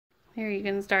Here you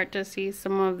can start to see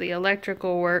some of the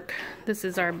electrical work. This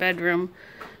is our bedroom.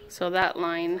 So that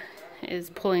line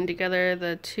is pulling together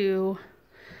the two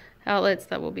outlets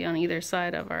that will be on either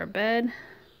side of our bed.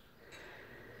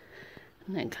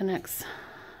 And then connects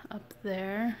up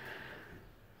there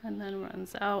and then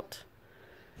runs out.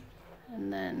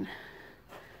 And then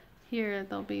here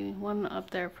there'll be one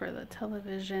up there for the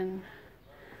television.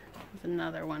 There's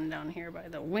another one down here by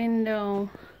the window.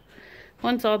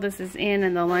 Once all this is in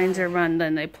and the lines are run,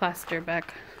 then they plaster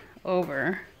back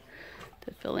over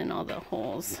to fill in all the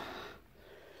holes.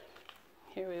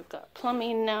 Here we've got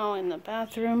plumbing now in the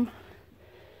bathroom.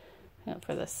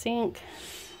 For the sink,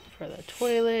 for the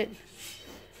toilet.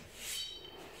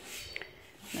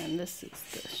 And this is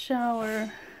the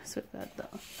shower. So we've got the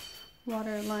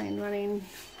water line running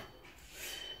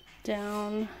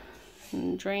down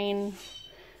and drain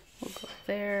will go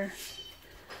there.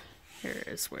 Here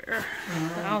is where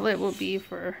the outlet will be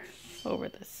for over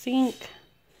the sink.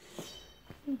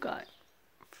 We've got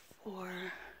 4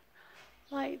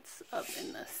 lights up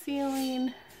in the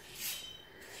ceiling.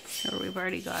 Here we've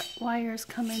already got wires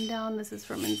coming down. This is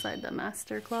from inside the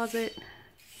master closet.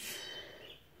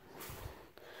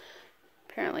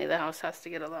 Apparently the house has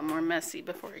to get a lot more messy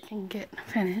before it can get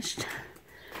finished.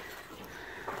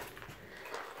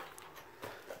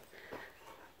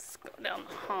 Let's go down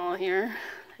the hall here.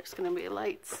 There's going to be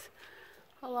lights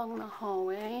along the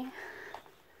hallway.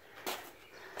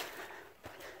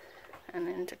 And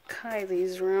into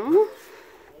Kylie's room.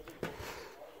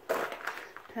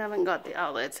 Haven't got the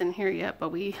outlets in here yet, but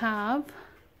we have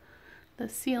the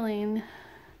ceiling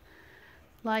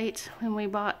light when we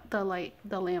bought the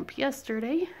lamp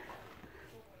yesterday.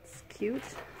 It's cute.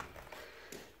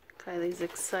 Kylie's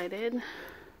excited.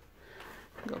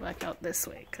 Go back out this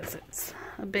way because it's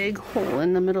a big hole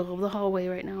in the middle of the hallway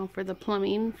right now for the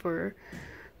plumbing for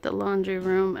the laundry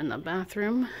room and the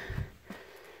bathroom.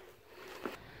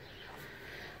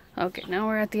 Okay, now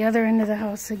we're at the other end of the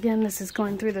house again. This is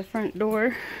going through the front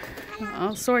door.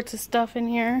 All sorts of stuff in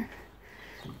here.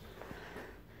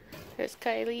 There's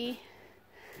Kylie.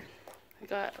 We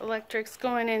got electrics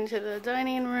going into the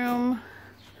dining room.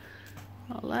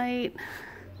 A light.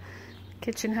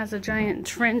 Kitchen has a giant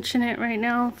trench in it right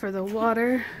now for the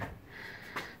water.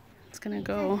 It's gonna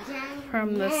go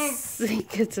from the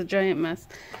sink. It's a giant mess.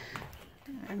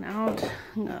 And out.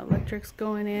 Got electrics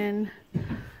going in.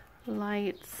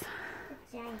 Lights.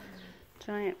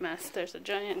 Giant mess. There's a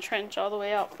giant trench all the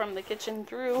way out from the kitchen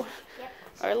through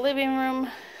our living room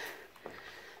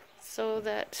so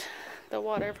that the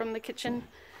water from the kitchen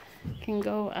can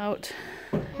go out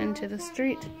into the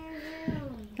street.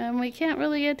 And we can't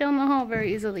really get down the hall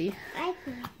very easily.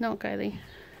 No, Kylie.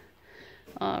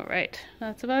 Alright,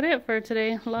 that's about it for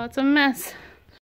today. Lots of mess.